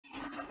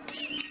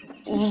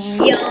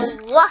Yo,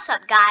 what's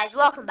up guys?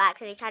 Welcome back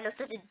to the channel.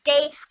 So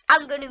today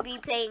I'm going to be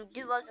playing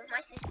Duosss with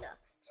my sister.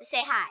 So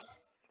say hi.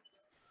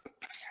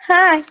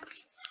 Hi.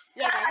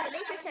 Yeah guys, so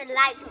make sure to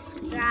like,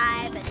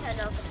 subscribe and turn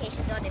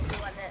notifications on if you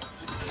want to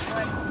see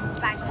more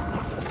back.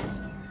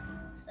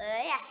 So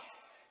yeah.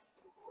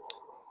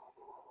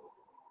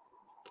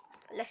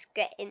 Let's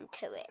get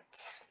into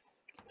it.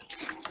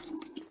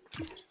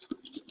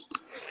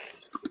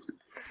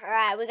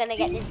 Alright, we're gonna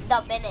get this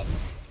dub in it.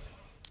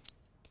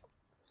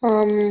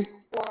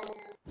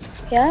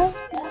 Yeah?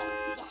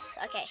 Yes,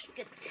 okay,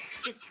 good.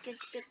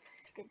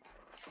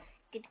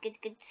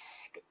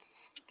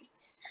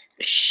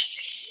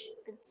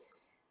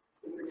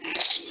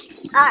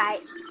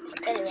 Alright,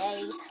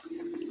 anyways.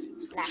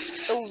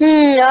 Let's go.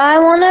 I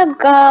wanna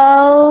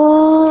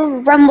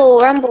go rumble.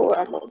 Rumble,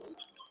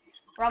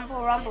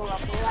 I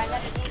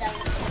never knew that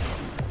was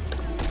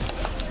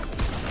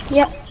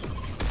Yep.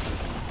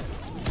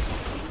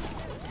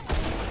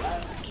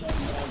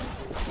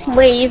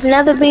 Wait, you've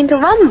never been to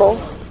rumble?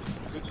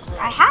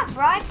 I have,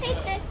 bro. I played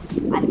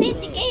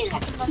the game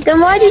like a bunch. Then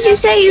why did you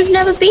say you've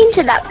never been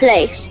to that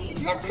place?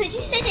 No, because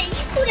you said that you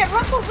called it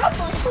Rumble.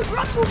 It's called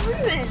Rumble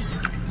Ruins.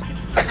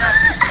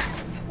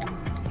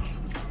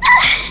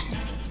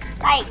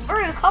 Like,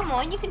 bro, come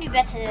on, you can do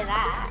better than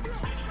that.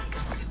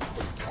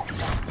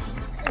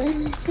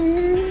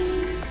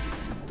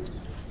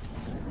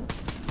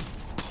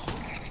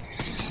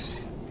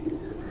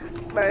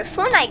 Bro,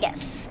 Fortnite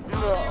gets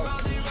more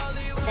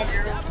views than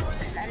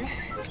Roblox, man.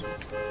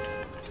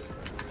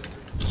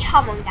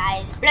 Come on,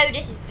 guys, blow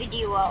this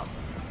video up.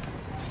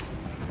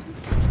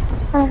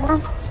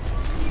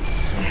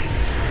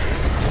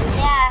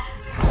 Yeah,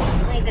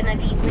 we're gonna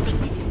be winning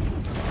this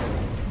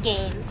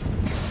game.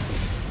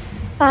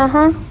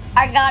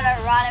 I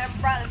gotta run.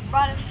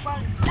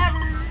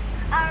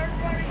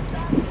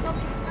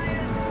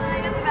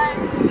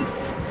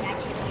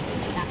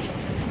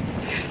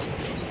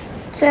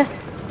 Tiff,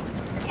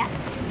 Yeah.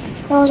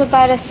 that was the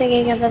baddest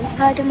singing I've ever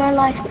heard in my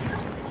life.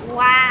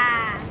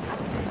 Wow,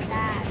 I'm so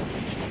sad.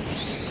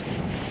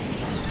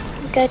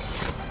 Good.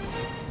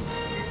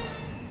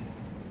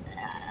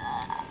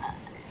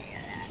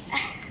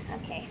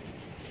 Okay.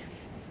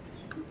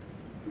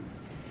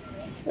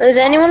 Is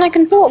there anyone I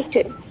can talk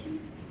to?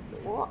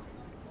 What?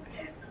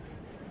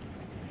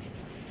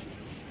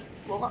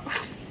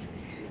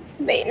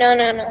 Wait, no,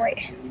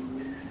 wait.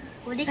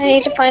 What did I she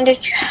need say? to find a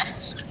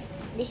chest.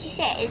 Did she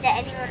say, is there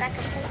anyone I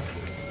can talk to?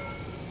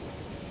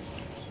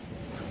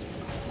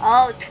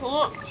 Oh,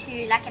 talk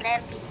to like an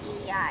NPC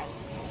guy.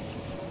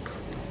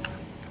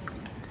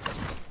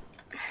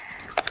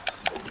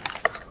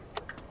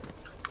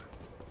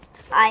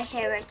 I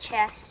hear a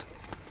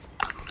chest.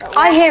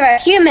 I hear a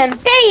human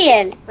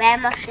being! Where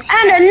must the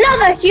And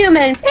another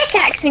human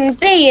pickaxing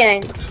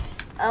being!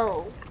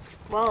 Oh,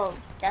 whoa,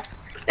 that's...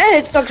 That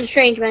is Doctor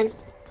Strange, man.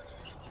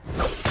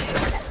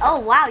 Oh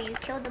wow, you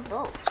killed the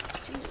boat.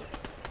 Jeez.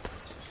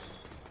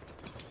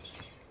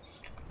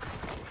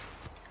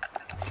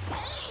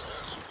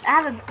 I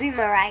have a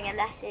boomerang and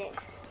that's it.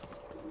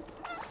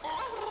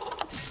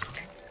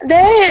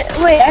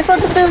 Wait, I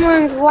thought the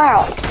boomerangs were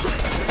out.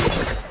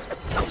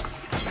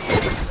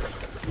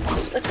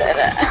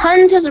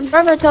 Hunter's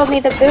brother told me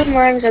the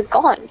boomerangs are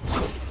gone.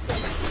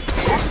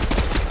 That's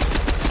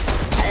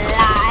a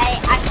lie.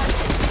 I can't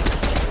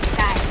this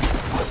guy.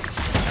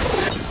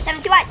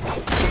 70 white.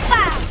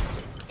 Wow.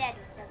 Dead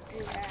with the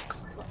boomerang.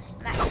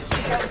 Nice.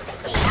 That was the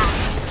AI.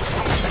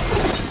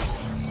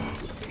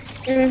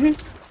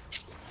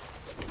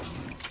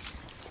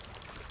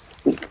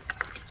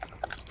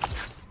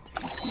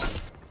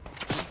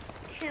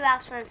 Who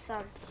else wants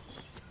some?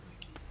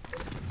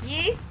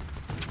 You?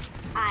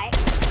 I.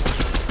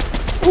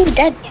 Ooh,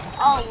 dead. Yeah.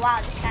 Oh wow,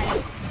 this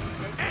guy.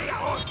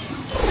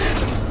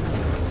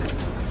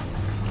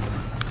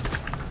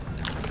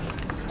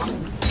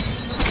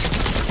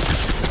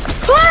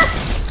 Ah!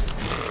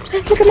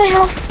 Look at my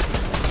health.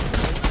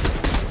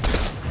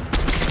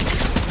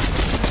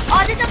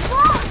 Oh, there's a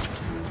boss!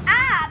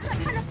 Ah, I'm not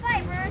trying to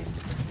fight, bro.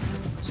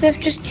 Sif,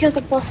 just kill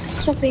the boss.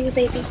 Stop being a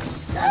baby.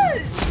 No,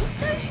 he's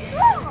so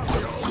strong.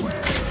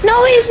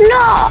 No, he's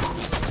not.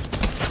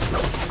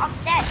 I'm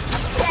dead.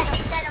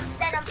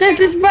 Sif,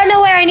 just run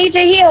away. I need to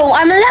heal.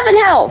 I'm 11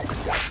 health.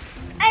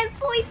 I'm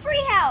 43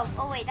 health.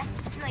 Oh wait, that's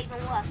not even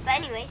worse. But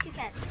anyways, you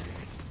can.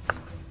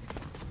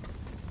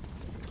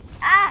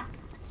 Ah!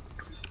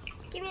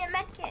 Give me a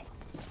med kit.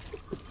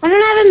 I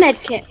don't have a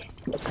med kit.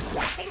 I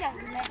think I've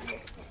med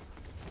this.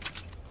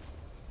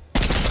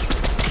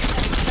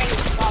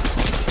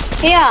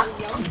 Here.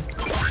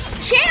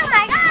 Chill,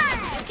 my guy!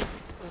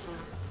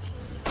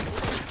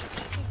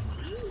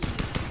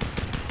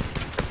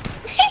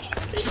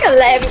 Just gonna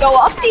let him go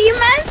after you,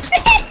 man.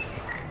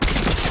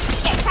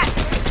 Get cracked.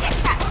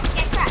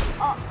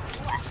 Oh,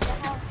 what the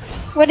hell?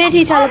 Where did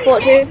he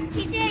teleport to?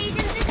 He's here, he's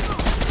invisible.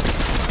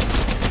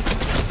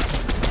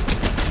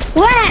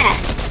 Where?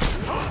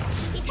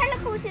 He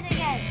teleported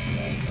again.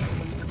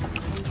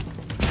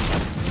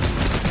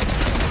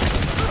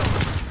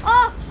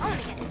 Oh, I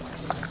wanna get this.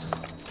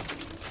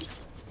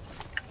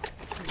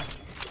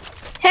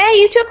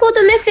 you took all the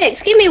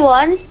mythics. Give me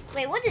one.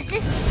 Wait, what is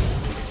this?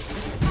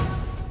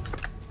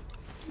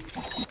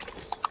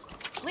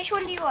 Which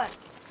one do you want?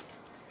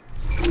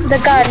 The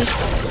gun.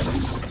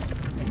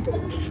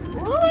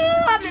 Ooh,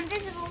 I'm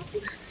invisible.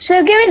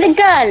 So give me the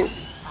gun.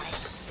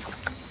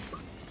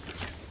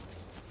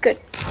 Good.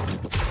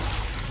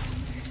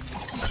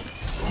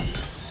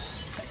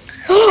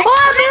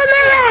 Oh,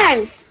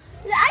 boomerang!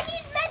 I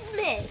need med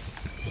miss.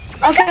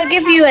 Okay, I'll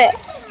give you it.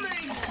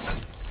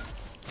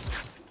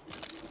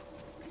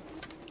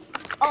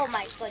 Oh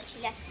my god,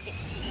 she left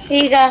 6.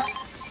 Here you go.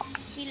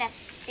 She left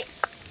 6.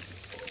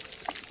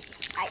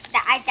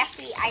 I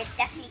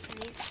definitely can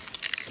use that.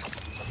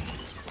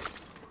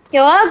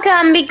 You're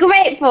welcome. Be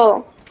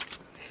grateful.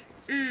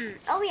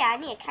 Oh yeah, I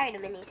need to carry the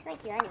minis.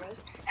 Thank you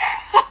anyways.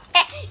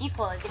 You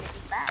thought I was gonna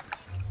be bad.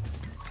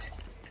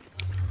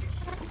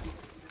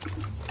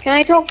 Can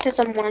I talk to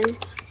someone?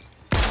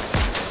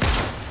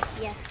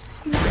 Yes.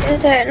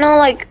 Is there no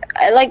like?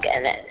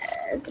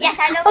 Yes,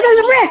 I know. Oh, there's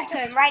a rift. To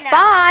him right now.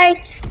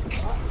 Bye.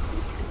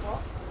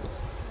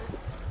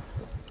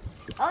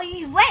 Oh,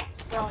 you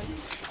went. Oh.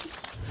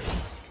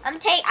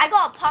 I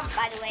got a pump,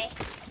 by the way.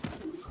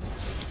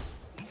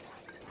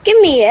 Give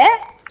me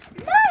it.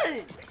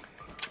 No.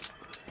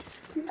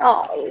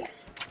 Oh.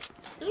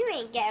 You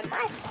ain't getting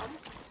my pump.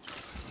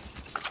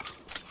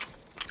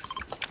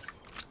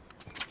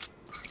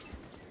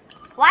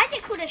 Why is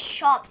it called a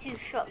sharp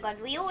tooth shotgun?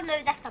 We all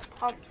know that's the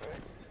pump.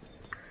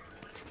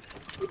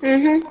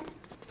 Mhm.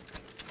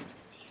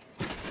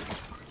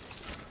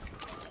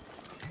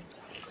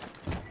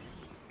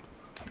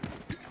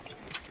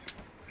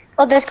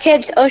 Oh, there's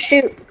kids. Oh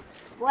shoot.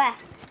 Where?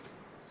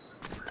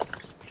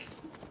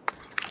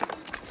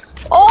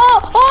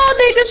 Oh,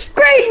 they just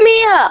sprayed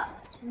me up.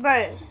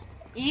 Bro,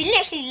 you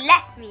literally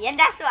left me and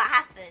that's what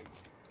happens.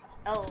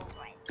 Oh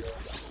my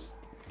god.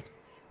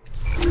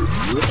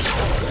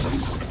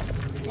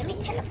 Let me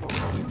teleport.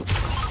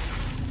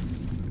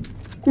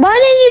 Why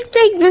did you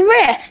take the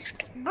rift?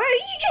 Bro,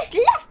 you just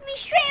left me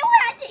straight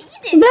away. You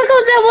did.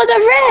 Because there was a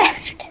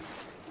rift.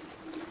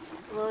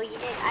 Well, you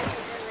did. I don't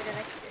know where the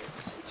rift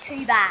is.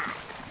 Too bad.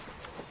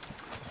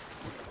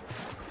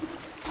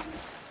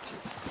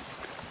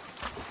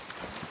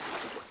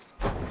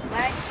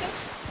 Where are the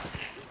kids?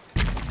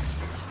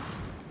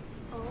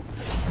 Oh.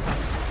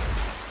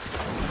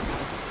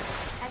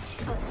 I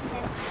just got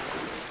sent.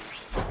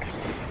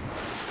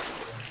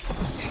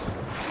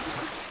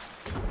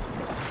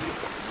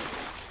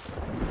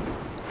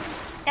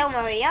 Don't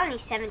worry, only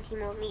 70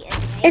 more meters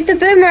away. If the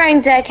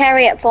boomerang's there,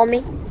 carry it for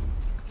me.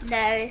 No,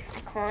 I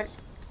can't.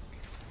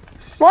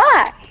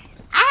 What?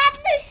 I have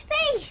no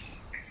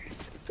space.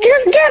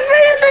 Just get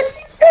rid of the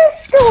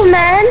pistol,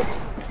 man.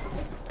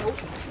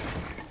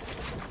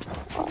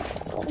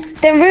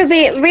 Then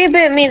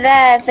reboot me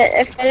there if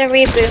there's a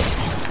reboot.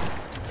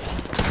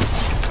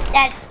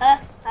 Dead.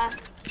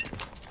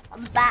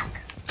 I'm back.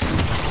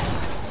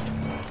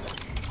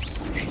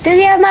 Does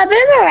he have my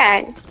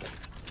boomerang?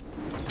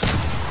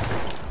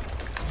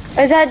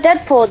 Or is that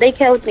Deadpool? They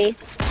killed me.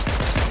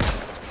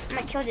 I'm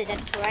gonna kill the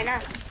Deadpool right now.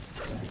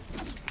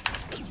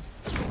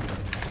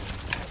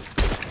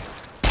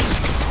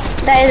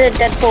 That is a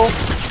Deadpool.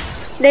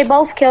 They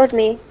both killed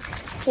me.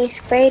 They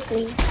sprayed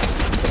me.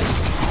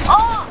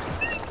 Oh!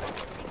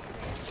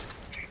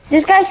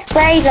 This guy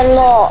sprays a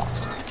lot.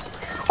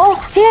 Oh,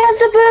 he has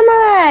the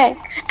boomerang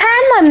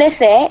and my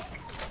mythic.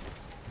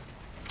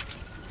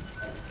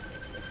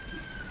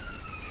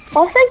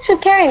 Oh, thanks for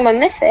carrying my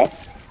mythic.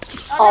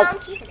 Oh, no, I'm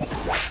keeping it.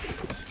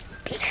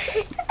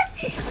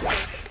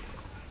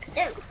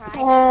 Don't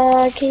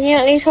cry. Can you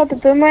at least hold the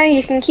boomerang?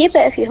 You can keep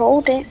it if you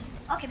hold it.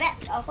 Okay,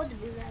 bet. I'll hold the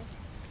boomerang.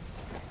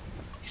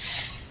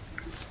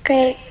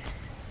 Great.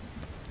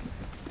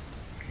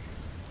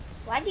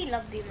 Why do you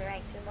love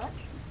boomerang so much?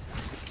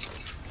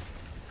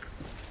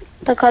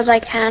 Because I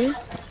can.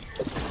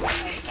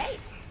 Okay.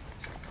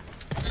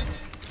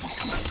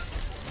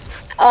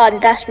 Oh,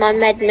 that's my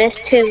med miss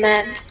too,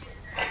 man.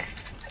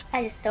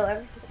 I just stole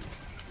everything.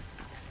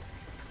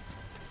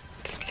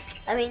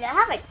 I mean, I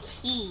have a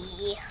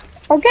key.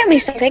 Oh, get me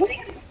something.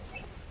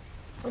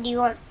 What do you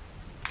want?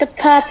 The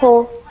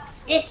purple.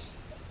 This.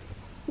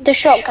 The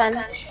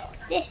shotgun.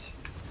 This.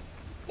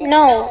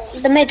 No,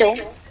 the middle.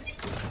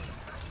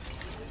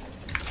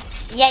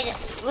 Yeah,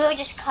 we'll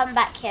just come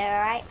back here,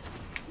 alright?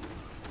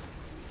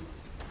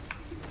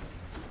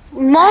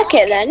 Mark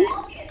it then.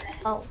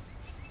 Oh.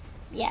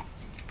 Yeah.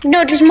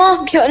 No, just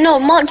mark your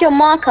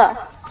marker.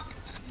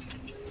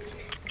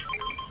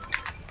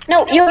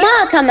 No, your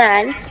marker,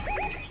 man.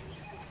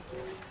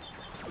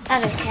 I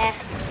don't care.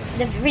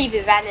 The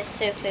reboot van is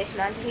so close,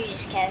 man. Who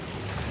just cares?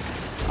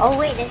 Oh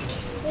wait, there's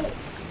kids.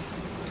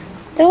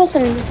 There was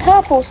some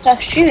purple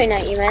stuff shooting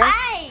at you, man.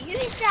 Hey, who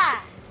is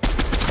that?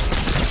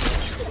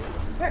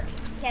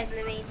 Cares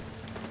me, me.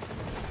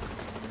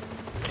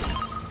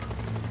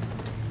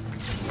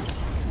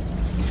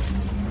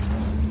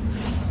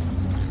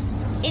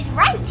 Is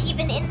ranked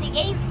even in the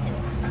game still?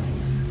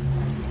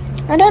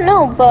 I don't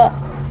know, but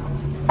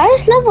I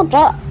just leveled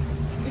up.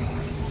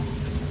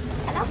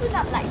 I leveled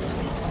up like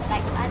I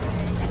don't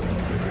know, like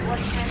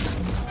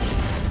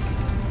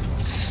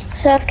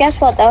So guess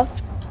what though?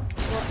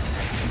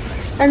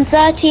 I'm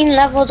 13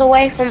 levels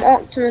away from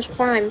Optimus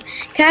Prime.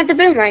 Can I have the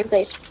boomerang,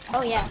 please?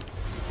 Oh yeah.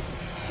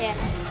 Yeah.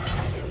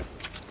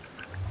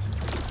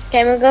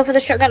 Okay, we'll go for the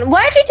shotgun.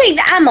 Why did you take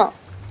the ammo?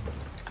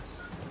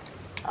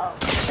 Oh.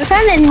 I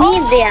kinda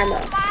need the ammo. Oh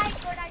my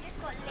god, I just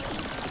got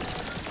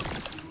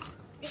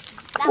lazy.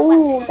 That Ooh,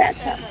 weapon does that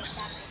so sucks. much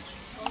damage.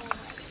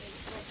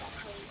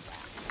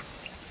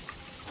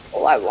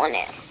 Oh, I want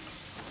it.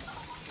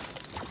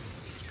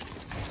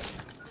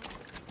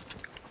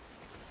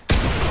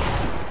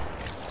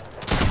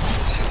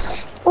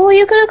 Oh,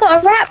 you could have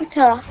got a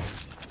raptor.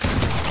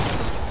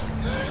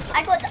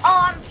 I got the,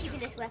 oh, I'm keeping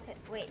this weapon.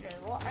 Wait, no,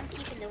 what? I'm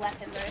keeping the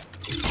weapon, bro.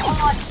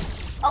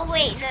 Oh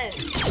wait, no.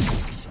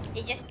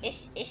 It just, oh,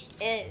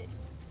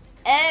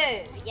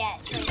 yeah,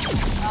 it's not even,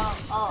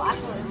 oh, I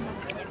thought it was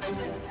something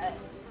different. Oh,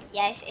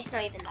 yeah, it's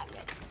not even that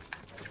good.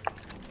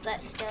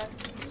 But still.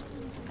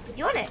 Do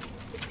you want it?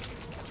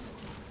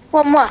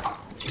 One more.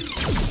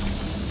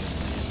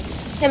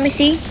 Let me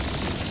see.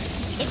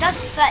 It does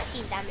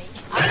 13 damage.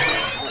 I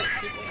won't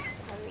keep it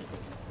for some reason.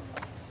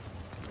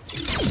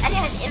 And it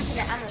has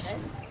infinite ammo though.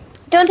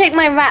 Don't take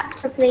my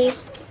raptor,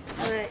 please.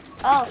 Alright.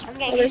 Oh, I'm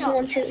getting There's shot.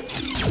 one too.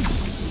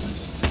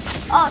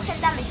 Oh,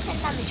 10 damage, 10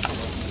 damage.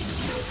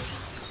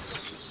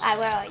 Alright,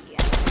 where are you?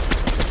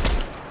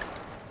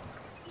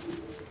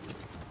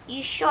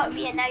 You shot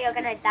me and now you're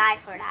gonna die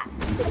for that.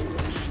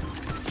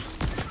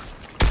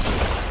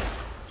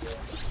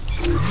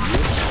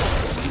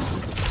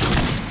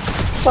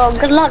 Well,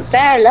 good luck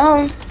there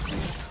alone.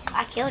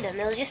 I killed him.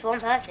 It was just one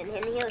person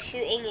and he was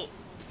shooting it.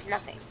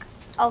 Nothing.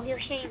 Oh, he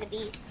was shooting the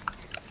bees.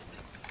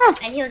 Oh.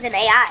 And he was an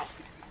AI.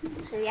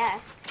 So yeah.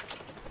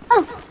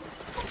 Oh.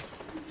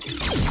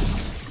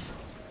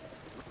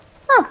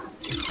 Oh.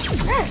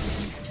 Oh.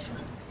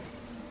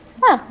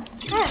 Oh.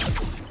 Oh.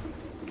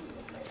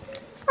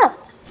 Oh.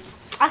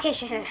 Okay,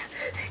 sure.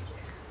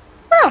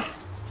 Oh.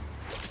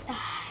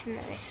 No.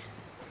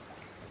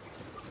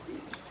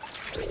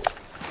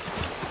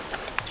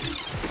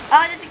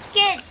 Oh, there's a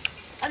kid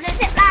on the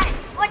zip line.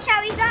 Watch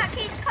out,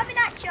 he's coming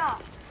at you.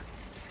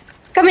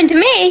 Coming to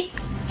me?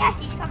 Yes,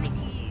 he's coming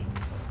to you.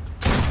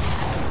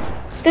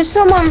 There's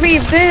someone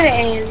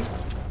rebooting.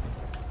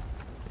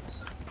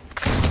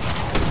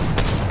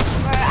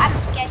 Bro, I'm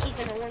scared he's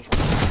gonna launch one.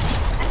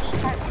 Actually, he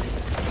can't.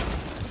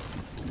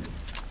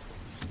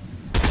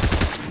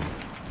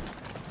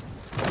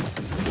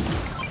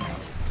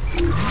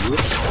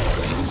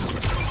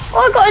 Oh,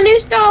 I got a new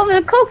star with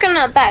a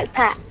coconut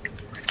backpack.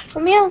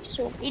 From the other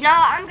store. You know,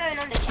 I'm going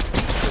on the check. You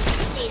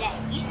stay there.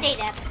 You stay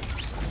there.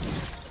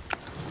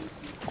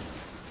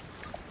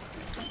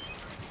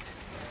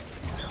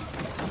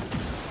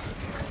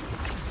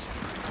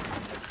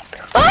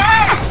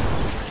 Ah!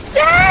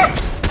 Sir!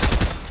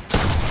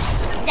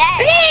 There.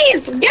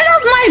 Please! Get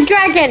off my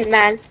dragon,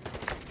 man!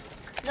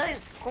 No,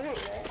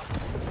 gauntlet.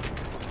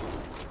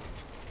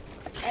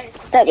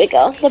 There we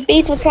go. The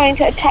bees were trying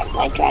to attack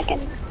my dragon.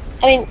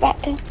 I mean,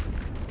 raptor.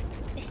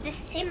 It's the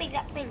same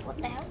exact thing. What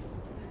the hell?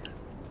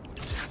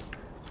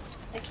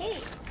 Okay.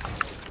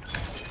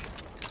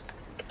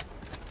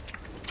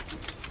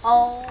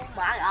 Oh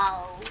my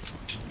god.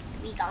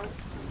 We go.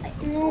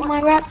 No,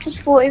 my raptor's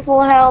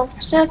 44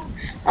 health. So,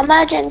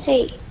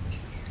 emergency.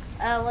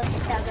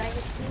 What's that going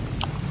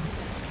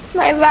to?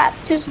 My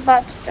raptor's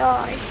about to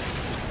die.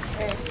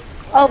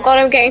 Oh god,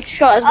 I'm getting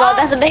shot as well. Oh.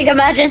 That's a big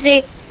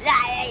emergency. Yeah.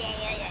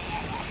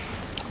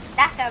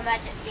 That's an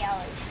emergency I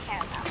always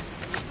care about.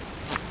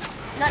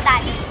 Not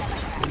that you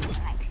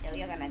like still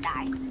you're gonna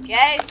die.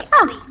 Joke.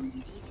 Oh.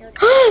 Wait, you killed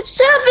him.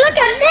 Sir, look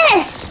at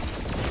this!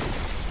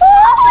 Oh,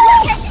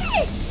 look at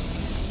this!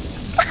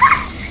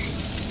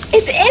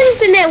 It's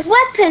infinite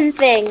weapon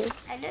thing.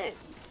 I know.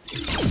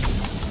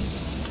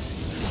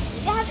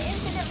 They have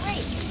infinite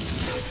range.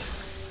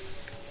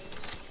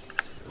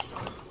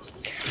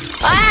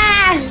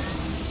 Ah!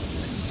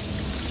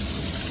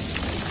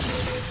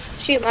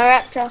 Shoot my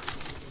raptor.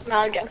 No,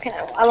 I'm joking.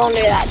 I won't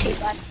do that too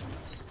bad.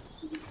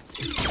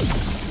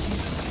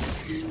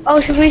 Oh,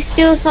 should we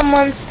steal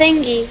someone's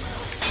thingy?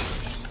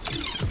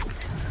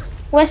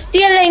 We're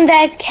stealing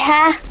their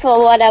cat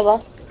or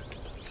whatever.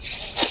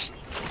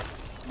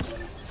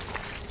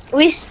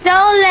 We stole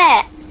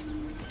it.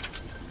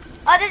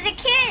 Oh, there's a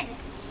kid.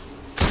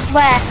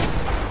 Where?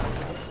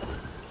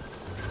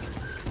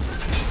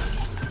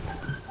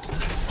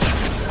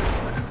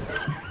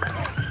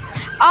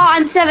 Oh,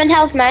 I'm 7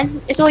 health,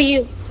 man. It's all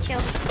you. Chill.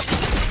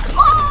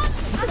 Oh,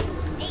 I'm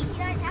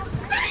 89 health.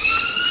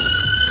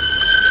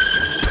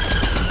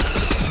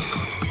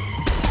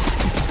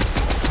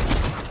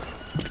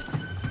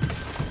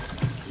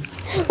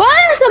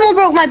 Why? Someone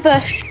broke my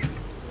bush.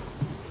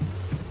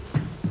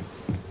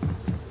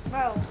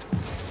 Bro.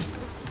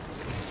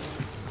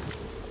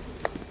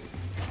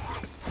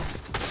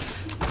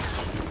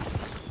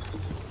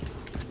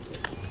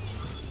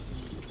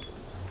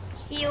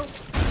 Heal.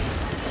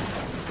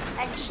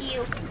 And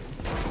shield.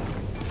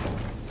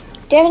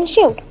 Do you have any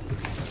shield?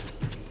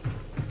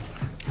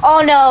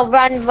 Oh no,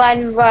 run.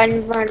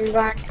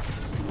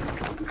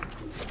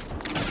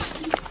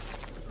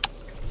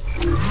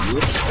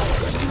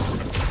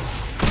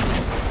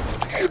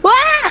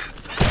 What?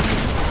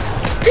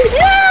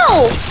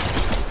 No!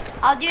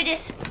 I'll do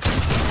this.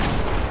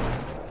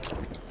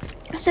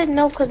 I said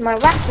no because my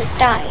rat was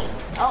dying.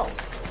 Oh.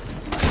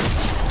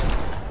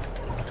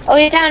 Oh,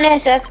 you're down there,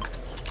 sir.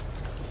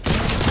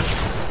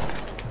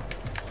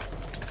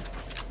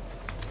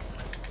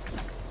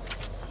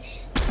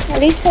 At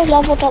least I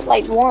leveled up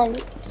like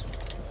once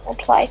or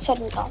twice, I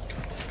don't know.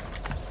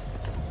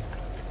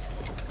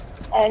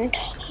 And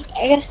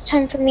I guess it's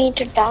time for me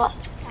to die.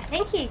 I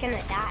think you're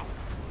gonna die.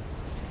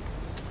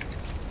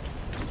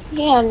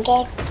 Yeah, I'm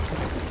dead.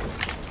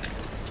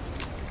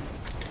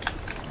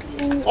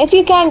 If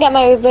you can get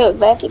my reboot,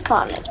 but if you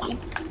can't, it's fine.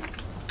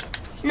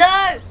 No!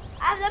 I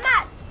have the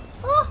match!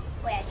 Oh!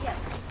 Wait, I do have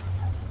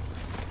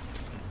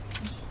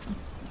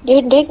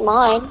You can take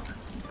mine.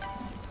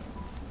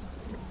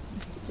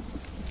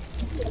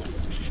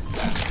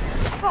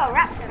 I've got a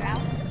raptor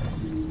out.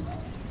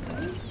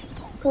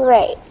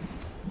 Great.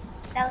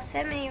 There were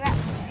so many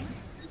raptor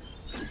eggs.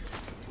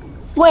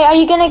 Wait, are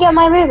you gonna get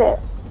my reboot?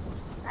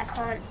 I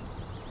can't.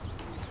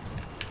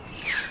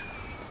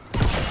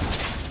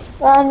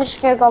 Well, I'm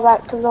just gonna go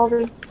back to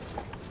lobby.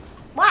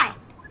 Why?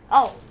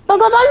 Oh.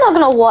 Because I'm not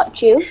gonna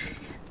watch you.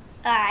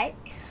 Alright.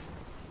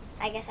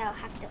 I guess I'll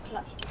have to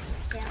clutch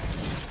myself.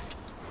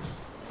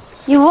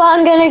 You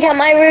weren't gonna get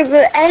my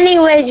reboot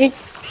anyway, you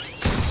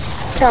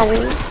tell me.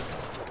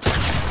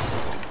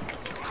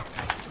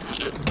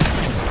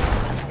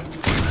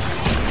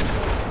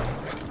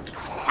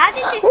 How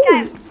did this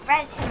guy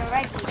res him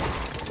already?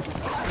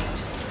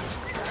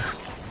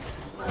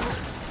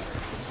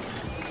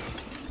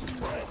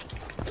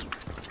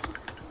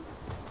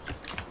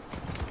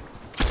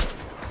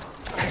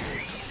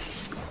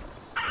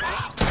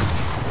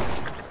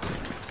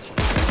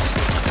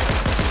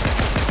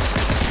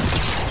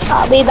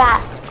 I'll be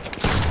back.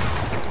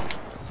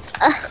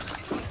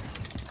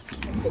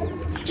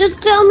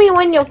 Just tell me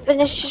when you're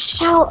finished. Just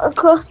shout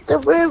across the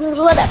rooms,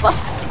 whatever.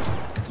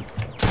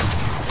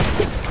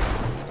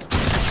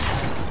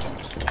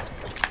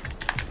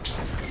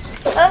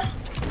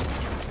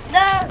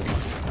 No!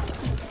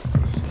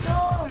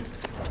 Storm!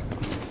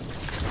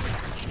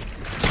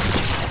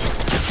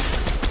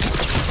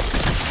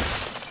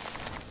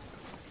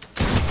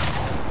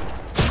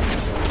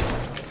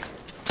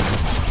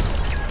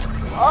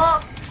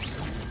 Oh!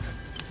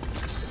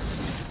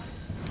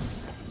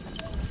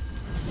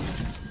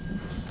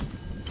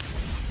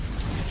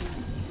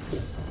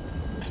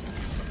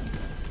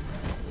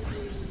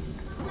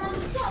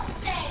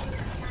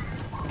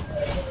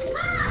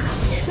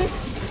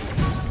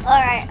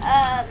 Alright,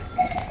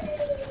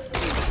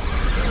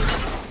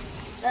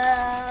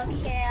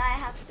 okay, I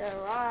have to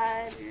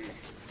run.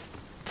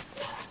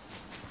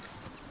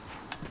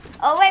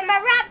 Oh wait, my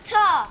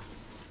raptor!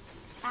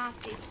 I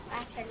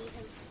can't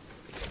even.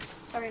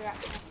 Sorry,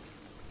 raptor.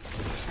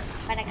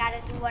 But I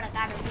gotta do what I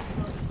gotta do.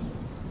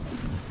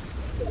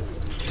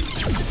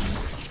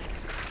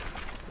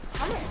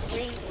 How much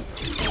weight is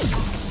it?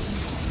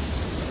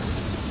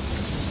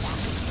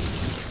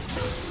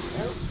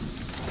 Nope.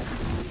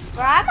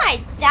 Bro, I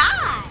might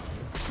die.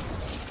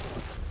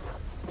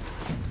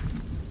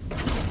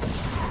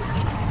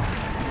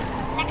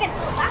 Second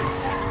full time.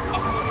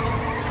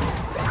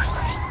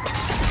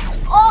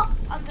 Oh,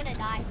 I'm gonna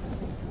die.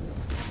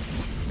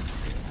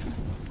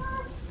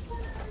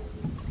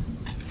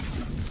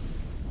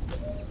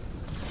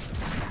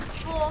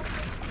 Four,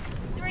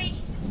 three.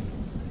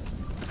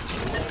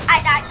 I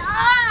died.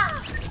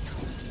 Ah!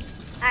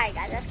 Alright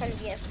guys, that's gonna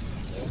be it.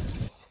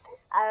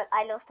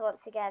 I lost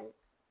once again.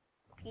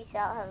 Peace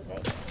out, have a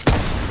great day.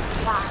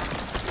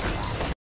 Bye.